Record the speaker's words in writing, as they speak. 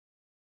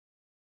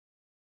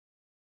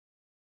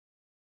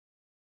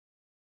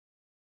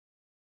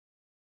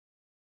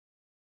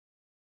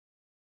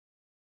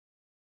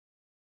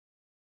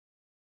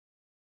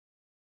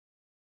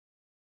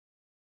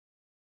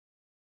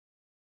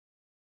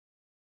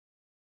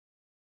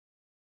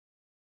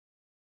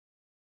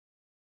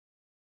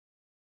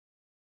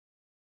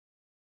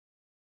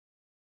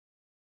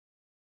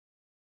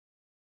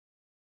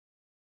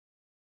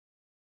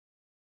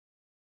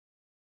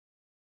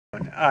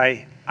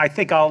I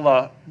think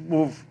I'll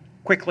move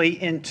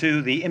quickly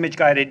into the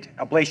image-guided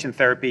ablation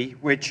therapy,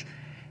 which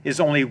is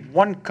only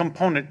one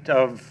component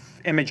of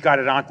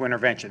image-guided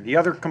onco-intervention. The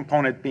other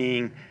component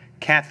being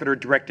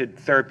catheter-directed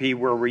therapy,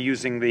 where we're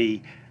using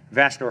the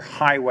vascular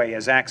highway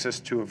as access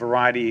to a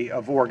variety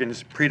of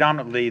organs,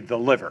 predominantly the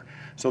liver.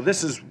 So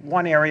this is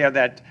one area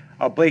that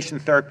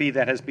ablation therapy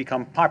that has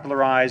become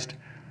popularized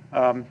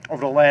over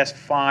the last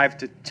 5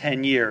 to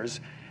 10 years,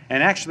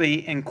 and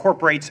actually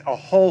incorporates a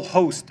whole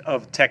host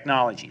of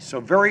technologies. So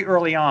very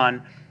early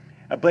on,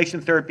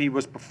 ablation therapy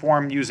was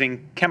performed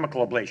using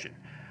chemical ablation,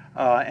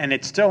 and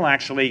it's still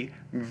actually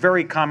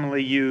very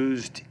commonly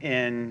used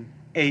in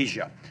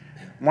Asia.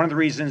 One of the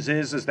reasons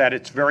is that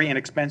it's very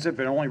inexpensive.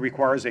 It only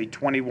requires a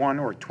 21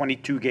 or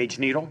 22 gauge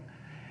needle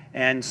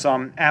and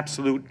some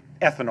absolute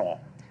ethanol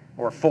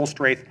or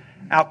full-strength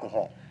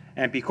alcohol.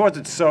 And because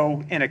it's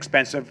so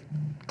inexpensive,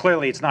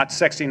 clearly it's not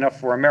sexy enough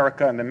for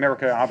America, and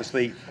America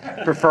obviously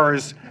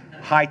prefers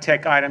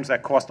high-tech items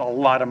that cost a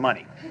lot of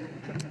money.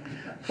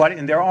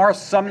 But there are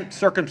some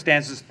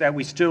circumstances that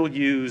we still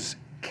use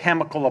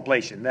chemical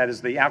ablation. That is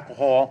the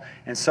alcohol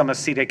and some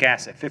acetic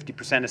acid,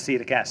 50%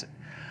 acetic acid.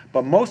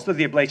 But most of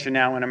the ablation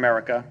now in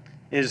America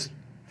is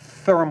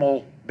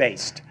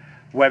thermal-based,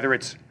 whether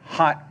it's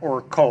hot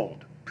or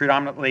cold,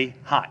 predominantly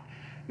hot.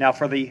 Now,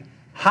 for the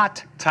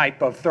hot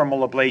type of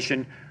thermal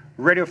ablation,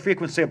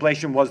 radiofrequency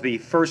ablation was the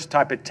first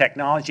type of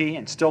technology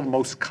and still the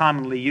most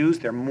commonly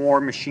used. There are more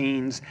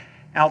machines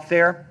out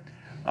there.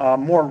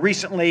 More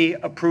recently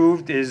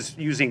approved is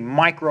using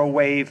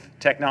microwave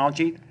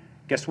technology.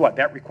 Guess what?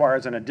 That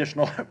requires an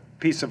additional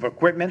piece of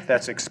equipment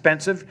that's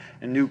expensive,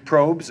 and new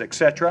probes,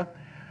 etc.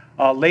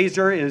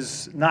 Laser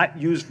is not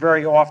used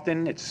very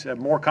often. It's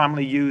more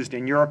commonly used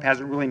in Europe,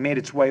 hasn't really made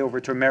its way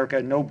over to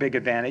America, no big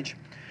advantage.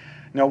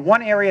 Now,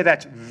 one area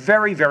that's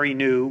very, very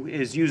new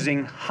is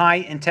using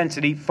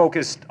high-intensity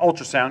focused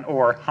ultrasound,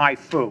 or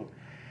HIFU.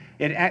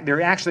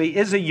 There actually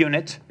is a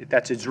unit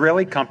that's an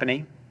Israeli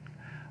company,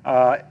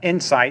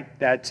 Insight,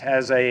 that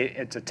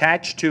it's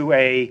attached to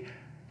a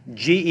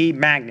GE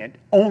magnet,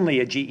 only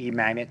a GE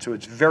magnet, so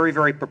it's very,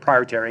 very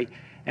proprietary,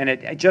 and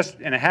it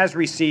has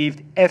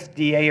received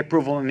FDA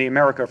approval in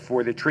America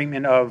for the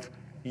treatment of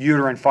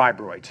uterine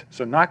fibroids.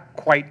 So not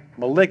quite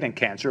malignant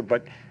cancer,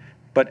 but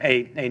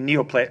a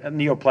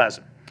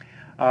neoplasm.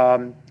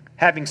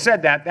 Having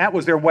said that, that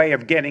was their way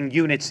of getting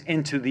units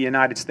into the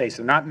United States.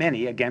 So not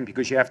many, again,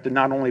 because you have to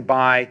not only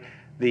buy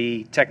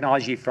the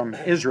technology from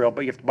Israel,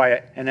 but you have to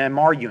buy an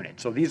MR unit.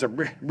 So these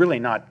are really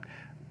not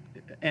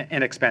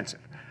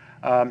inexpensive.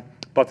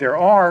 But there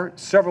are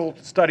several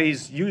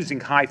studies using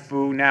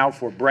HIFU now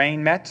for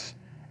brain mets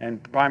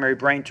and primary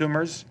brain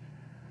tumors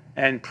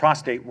and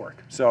prostate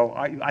work. So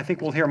I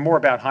think we'll hear more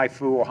about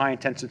HIFU, or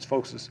high-intensity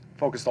focused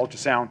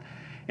ultrasound,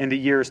 in the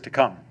years to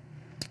come.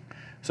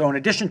 So in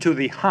addition to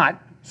the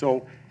hot,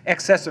 so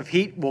excessive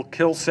heat will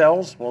kill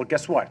cells. Well,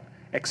 guess what?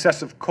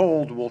 Excessive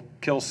cold will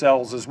kill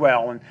cells as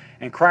well.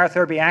 And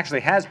cryotherapy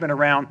actually has been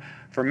around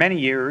for many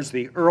years.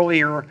 The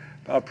earlier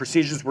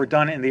procedures were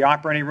done in the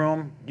operating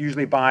room,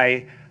 usually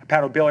by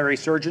hepatobiliary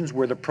surgeons,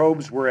 where the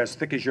probes were as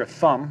thick as your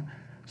thumb,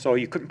 so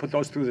you couldn't put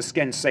those through the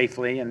skin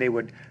safely, and they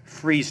would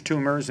freeze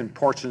tumors and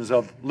portions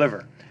of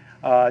liver.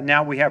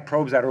 Now we have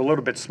probes that are a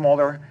little bit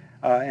smaller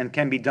and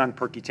can be done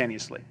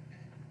percutaneously.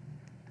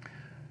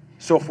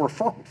 So if we're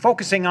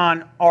focusing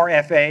on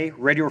RFA,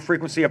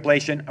 radiofrequency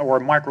ablation, or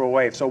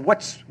microwave, so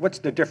what's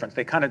the difference?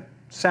 They kind of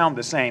sound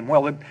the same.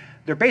 Well,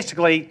 they're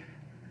basically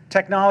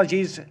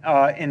technologies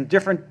in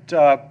different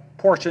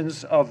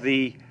portions of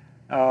the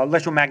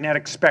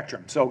electromagnetic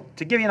spectrum. So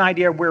to give you an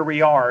idea of where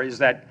we are is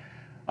that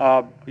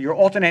your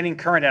alternating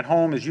current at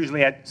home is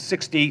usually at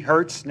 60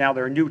 hertz. Now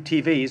there are new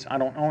TVs, I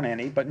don't own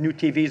any, but new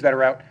TVs that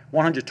are out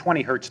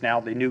 120 hertz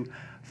now, the new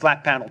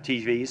flat panel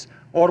TVs.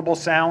 Audible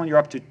sound, you're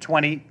up to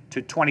 20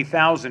 to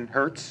 20,000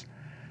 hertz.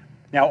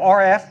 Now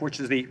RF, which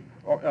is the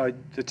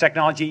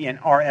technology in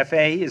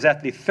RFA, is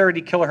at the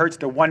 30 kilohertz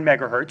to 1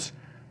 megahertz,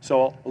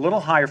 so a little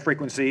higher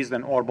frequencies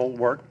than audible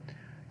work.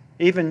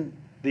 Even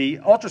the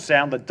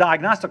ultrasound, the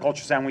diagnostic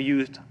ultrasound we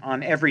used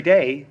on every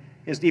day,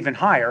 is even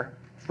higher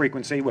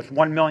frequency with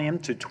 1 million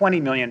to 20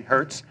 million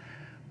hertz.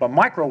 But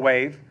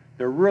microwave,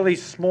 they're really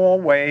small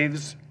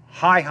waves,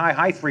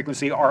 high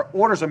frequency, are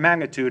orders of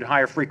magnitude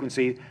higher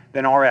frequency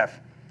than RF,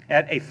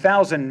 at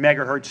 1,000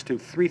 megahertz to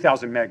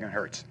 3,000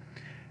 megahertz.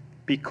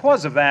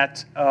 Because of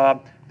that,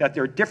 that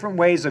there are different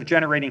ways of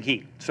generating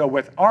heat. So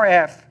with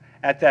RF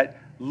at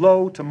that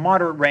low to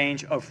moderate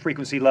range of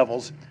frequency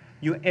levels,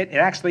 it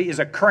actually is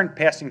a current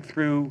passing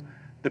through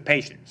the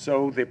patient.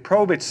 So the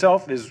probe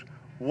itself is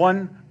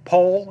one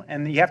pole,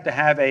 and you have to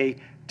have a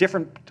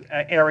different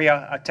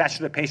area attached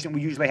to the patient.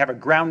 We usually have a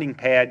grounding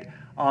pad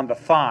on the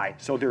thigh.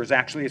 So there's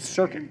actually a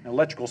circuit, an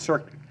electrical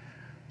circuit.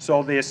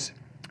 So this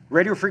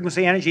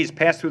radiofrequency energy is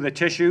passed through the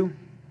tissue.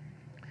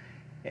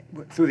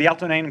 Through the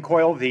alternating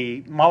coil,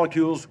 the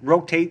molecules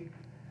rotate.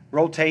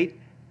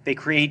 They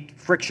create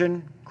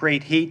friction,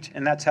 create heat,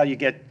 and that's how you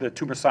get the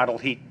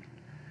tumoricidal heat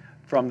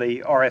from the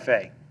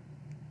RFA.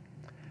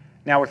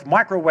 Now with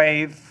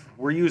microwave,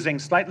 We're using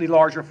slightly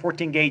larger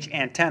 14-gauge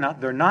antenna.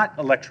 They're not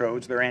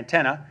electrodes, they're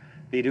antenna.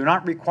 They do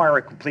not require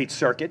a complete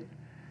circuit.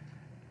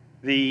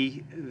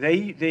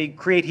 They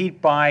create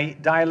heat by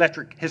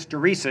dielectric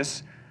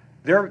hysteresis.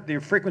 Their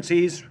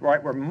frequencies,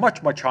 right, were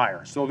much, much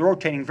higher. So they're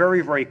rotating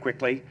very, very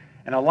quickly,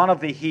 and a lot of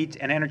the heat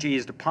and energy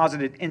is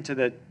deposited into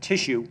the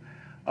tissue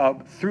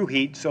through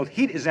heat. So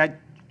heat is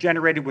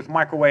generated with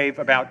microwave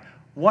about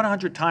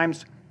 100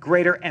 times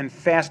greater and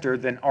faster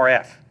than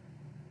RF.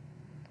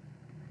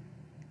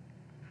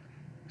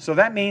 So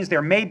that means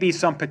there may be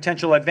some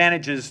potential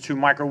advantages to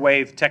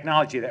microwave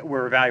technology that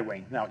we're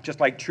evaluating. Now, just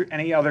like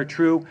any other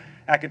true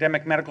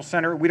academic medical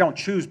center, we don't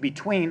choose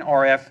between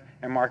RF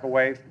and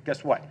microwave.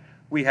 Guess what?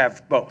 We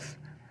have both.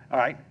 All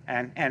right,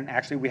 and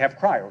actually we have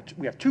cryo.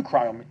 We have two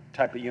cryo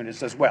type of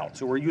units as well.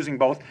 So we're using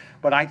both.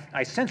 But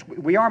I sense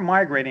we are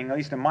migrating, at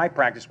least in my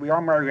practice, we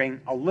are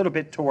migrating a little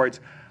bit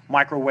towards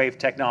microwave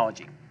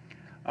technology.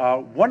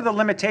 One of the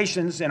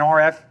limitations in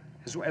RF,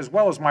 as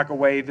well as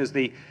microwave, is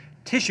the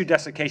tissue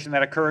desiccation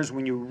that occurs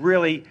when you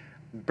really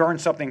burn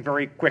something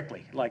very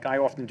quickly, like I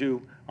often do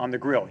on the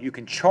grill. You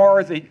can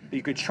char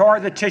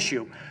the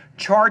tissue.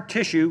 Charred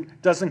tissue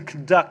doesn't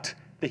conduct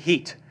the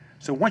heat.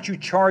 So once you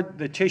char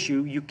the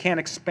tissue, you can't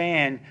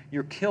expand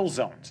your kill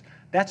zones.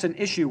 That's an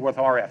issue with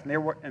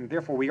RF, and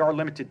therefore we are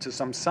limited to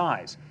some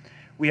size.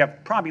 We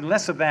have probably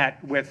less of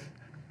that with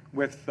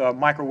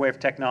microwave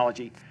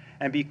technology.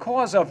 And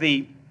because of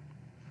the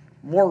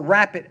more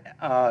rapid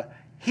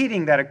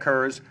heating that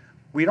occurs,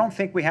 we don't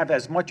think we have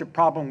as much a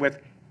problem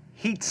with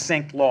heat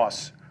sink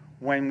loss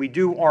when we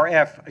do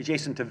RF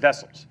adjacent to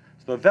vessels.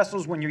 So the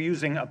vessels, when you're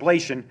using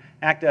ablation,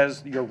 act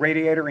as your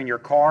radiator in your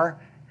car,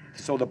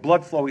 so the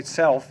blood flow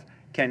itself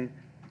can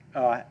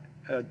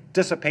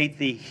dissipate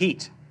the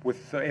heat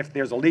if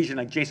there's a lesion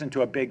adjacent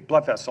to a big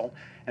blood vessel.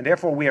 And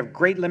therefore, we have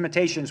great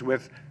limitations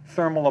with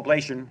thermal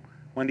ablation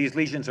when these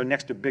lesions are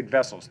next to big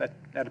vessels. That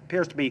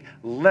appears to be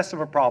less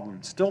of a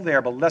problem. Still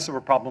there, but less of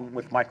a problem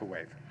with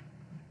microwave.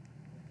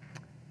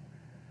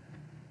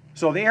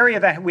 So the area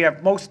that we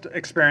have most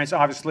experience,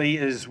 obviously,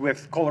 is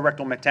with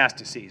colorectal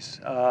metastases.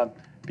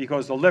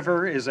 Because the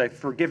liver is a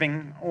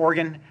forgiving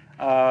organ,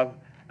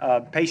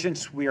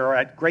 patients, we are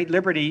at great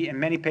liberty in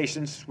many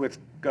patients with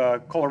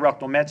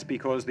colorectal mets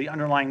because the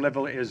underlying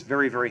liver is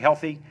very, very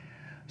healthy.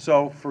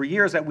 So for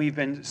years that we've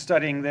been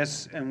studying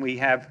this, and we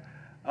have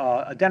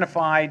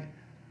identified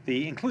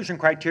the inclusion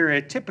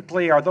criteria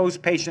typically are those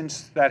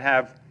patients that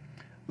have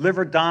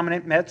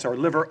liver-dominant mets or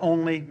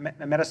liver-only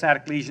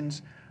metastatic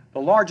lesions. The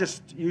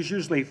largest is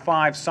usually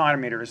 5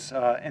 centimeters,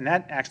 and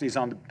that actually is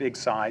on the big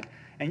side.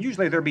 And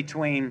usually they're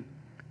between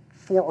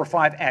 4 or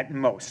 5 at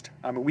most.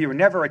 We would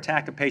never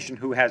attack a patient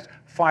who has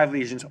 5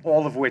 lesions,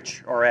 all of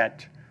which are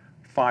at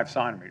 5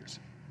 centimeters.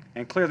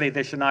 And clearly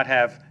they should not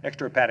have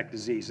extrahepatic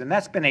disease. And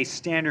that's been a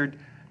standard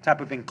type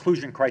of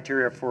inclusion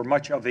criteria for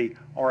much of the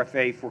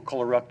RFA for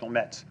colorectal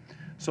mets.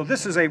 So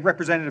this is a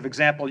representative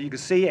example. You can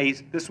see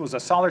this was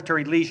a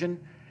solitary lesion,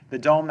 the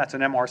dome, that's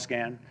an MR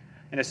scan,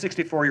 in a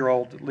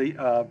 64-year-old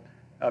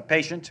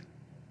patient.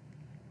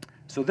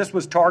 So this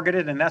was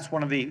targeted, and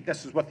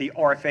this is what the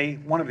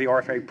RFA, one of the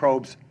RFA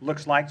probes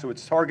looks like. So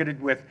it's targeted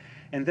with,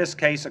 in this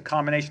case, a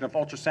combination of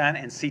ultrasound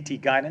and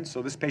CT guidance.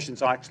 So this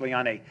patient's actually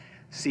on a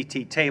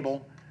CT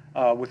table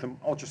with an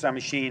ultrasound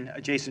machine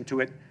adjacent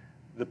to it.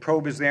 The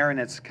probe is there and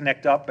it's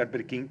connect up, but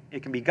it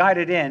can be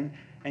guided in,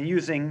 and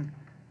using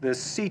the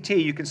CT,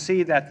 you can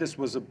see that this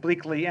was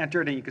obliquely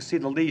entered, and you can see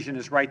the lesion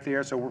is right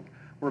there. So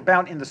we're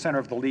about in the center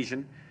of the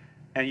lesion.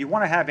 And you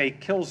want to have a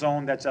kill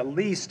zone that's at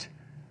least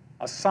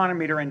a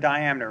centimeter in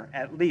diameter,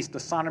 at least a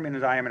centimeter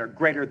in diameter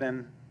greater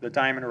than the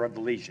diameter of the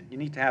lesion. You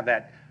need to have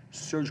that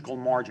surgical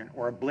margin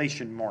or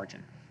ablation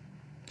margin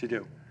to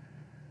do.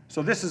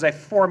 So this is a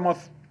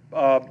 4-month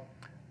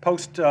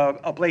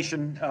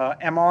post-ablation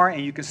MR,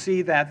 and you can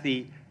see that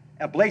the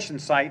ablation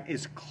site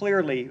is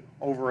clearly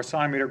over a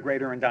centimeter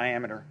greater in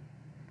diameter.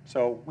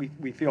 So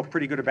we feel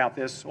pretty good about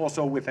this.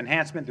 Also with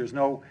enhancement, there's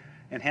no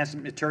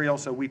enhancement material,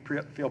 so we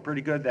feel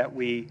pretty good that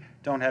we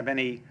don't have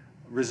any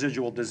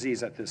residual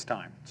disease at this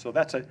time. So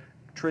that's a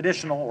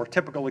traditional or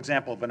typical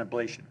example of an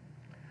ablation.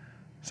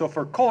 So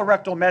for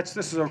colorectal mets,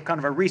 this is a kind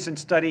of a recent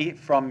study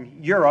from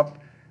Europe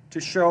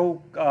to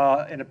show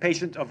in a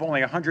patient of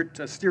only 100,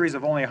 a series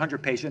of only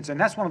 100 patients, and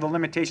that's one of the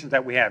limitations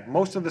that we have.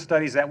 Most of the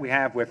studies that we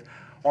have with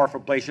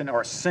RF ablation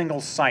are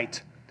single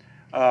site,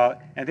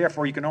 and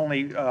therefore you can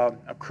only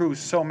accrue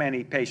so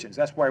many patients.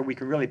 That's why we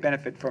can really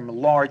benefit from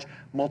large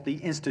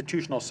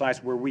multi-institutional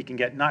sites where we can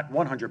get not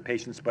 100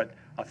 patients, but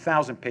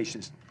 1,000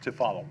 patients to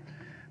follow.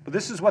 But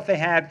this is what they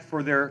had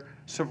for their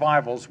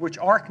survivals, which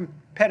are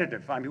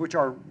competitive. I mean, which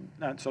are,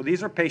 so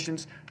these are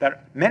patients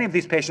that, many of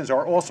these patients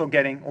are also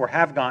getting or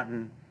have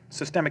gotten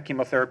systemic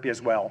chemotherapy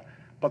as well,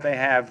 but they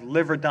have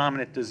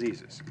liver-dominant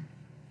diseases.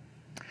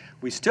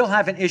 We still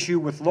have an issue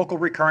with local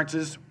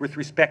recurrences with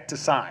respect to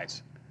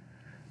size.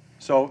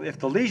 So if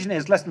the lesion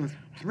is less than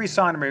 3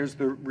 centimeters,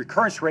 the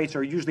recurrence rates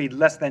are usually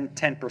less than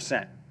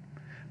 10%.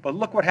 But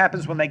look what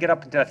happens when they get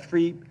up into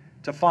 3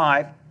 to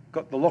 5,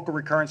 the local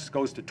recurrence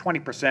goes to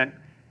 20%,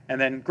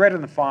 and then greater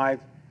than 5,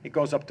 it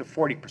goes up to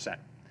 40%.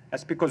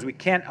 That's because we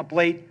can't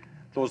ablate.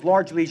 Those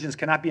large lesions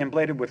cannot be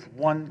ablated with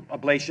one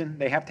ablation.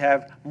 They have to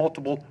have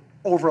multiple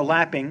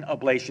overlapping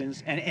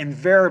ablations, and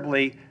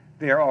invariably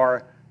there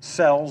are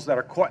cells that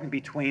are caught in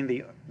between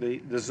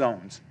the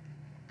zones.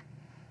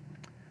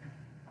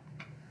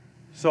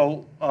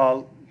 So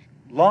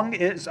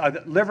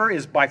liver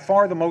is by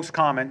far the most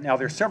common. Now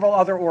there's several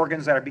other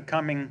organs that are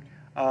becoming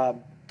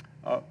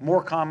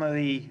more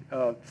commonly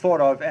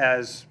thought of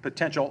as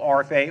potential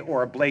RFA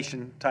or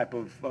ablation type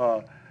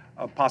of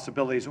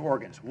possibilities of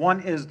organs.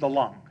 One is the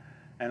lung,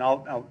 and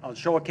I'll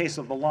show a case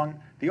of the lung.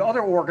 The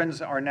other organs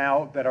that are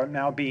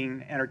now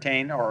being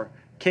entertained are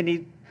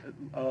kidney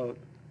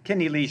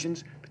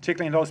lesions,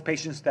 particularly in those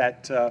patients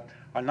that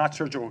are not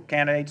surgical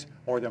candidates,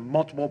 or they're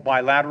multiple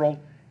bilateral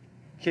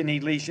kidney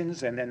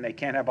lesions, and then they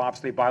can't have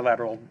obviously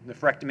bilateral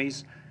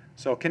nephrectomies.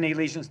 So kidney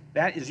lesions,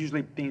 that is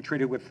usually being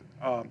treated with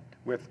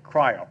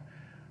cryo.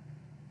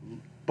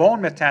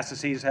 Bone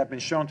metastases have been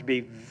shown to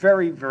be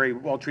very, very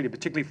well treated,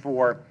 particularly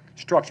for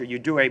structure. You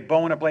do a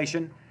bone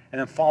ablation and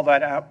then follow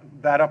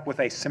that up with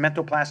a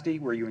cementoplasty,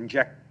 where you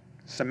inject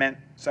cement,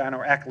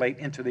 cyanoacrylate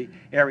into the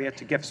area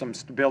to give some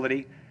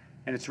stability,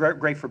 and it's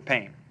great for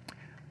pain.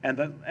 And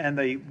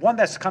the one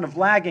that's kind of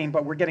lagging,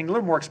 but we're getting a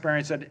little more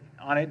experience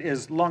on it,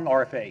 is lung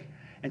RFA.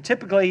 And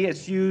typically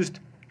it's used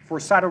for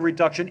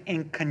cytoreduction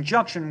in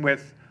conjunction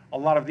with a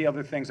lot of the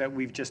other things that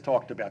we've just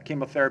talked about: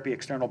 chemotherapy,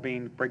 external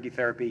beam,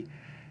 brachytherapy,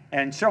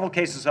 and several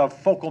cases of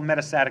focal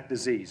metastatic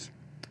disease.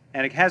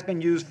 And it has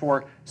been used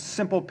for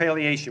simple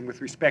palliation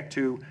with respect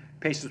to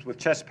patients with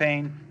chest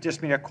pain,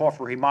 dyspnea, cough,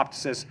 or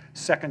hemoptysis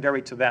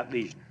secondary to that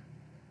lesion.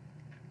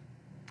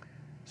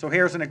 So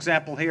here's an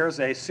example. Here's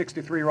a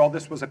 63-year-old.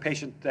 This was a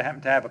patient that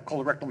happened to have a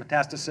colorectal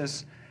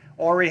metastasis,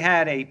 already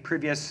had a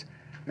previous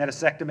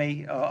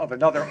metasectomy of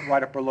another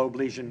right upper lobe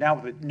lesion, now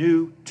with a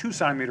new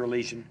 2-centimeter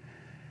lesion.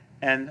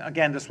 And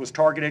again, this was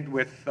targeted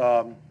with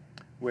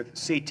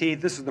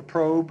CT. This is the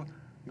probe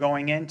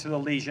going into the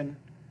lesion.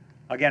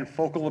 Again,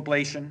 focal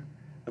ablation.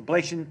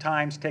 Ablation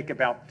times take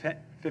about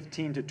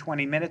 15 to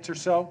 20 minutes or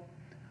so.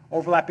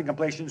 Overlapping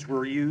ablations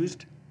were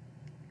used.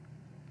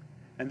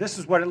 And this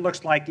is what it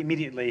looks like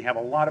immediately. You have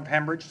a lot of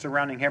hemorrhage,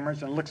 surrounding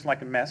hemorrhage, and it looks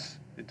like a mess.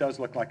 It does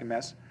look like a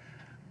mess.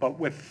 But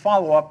with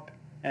follow-up,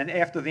 and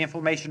after the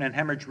inflammation and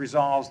hemorrhage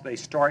resolves, they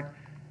start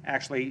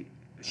actually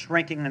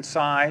shrinking in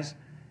size.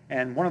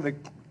 And one of the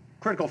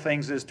critical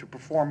things is to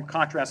perform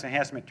contrast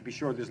enhancement to be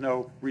sure there's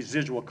no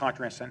residual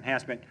contrast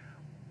enhancement,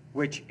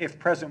 which, if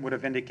present, would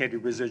have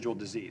indicated residual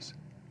disease.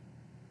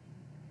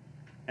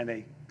 And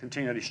they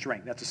continue to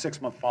shrink. That's a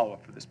 6-month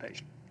follow-up for this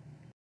patient.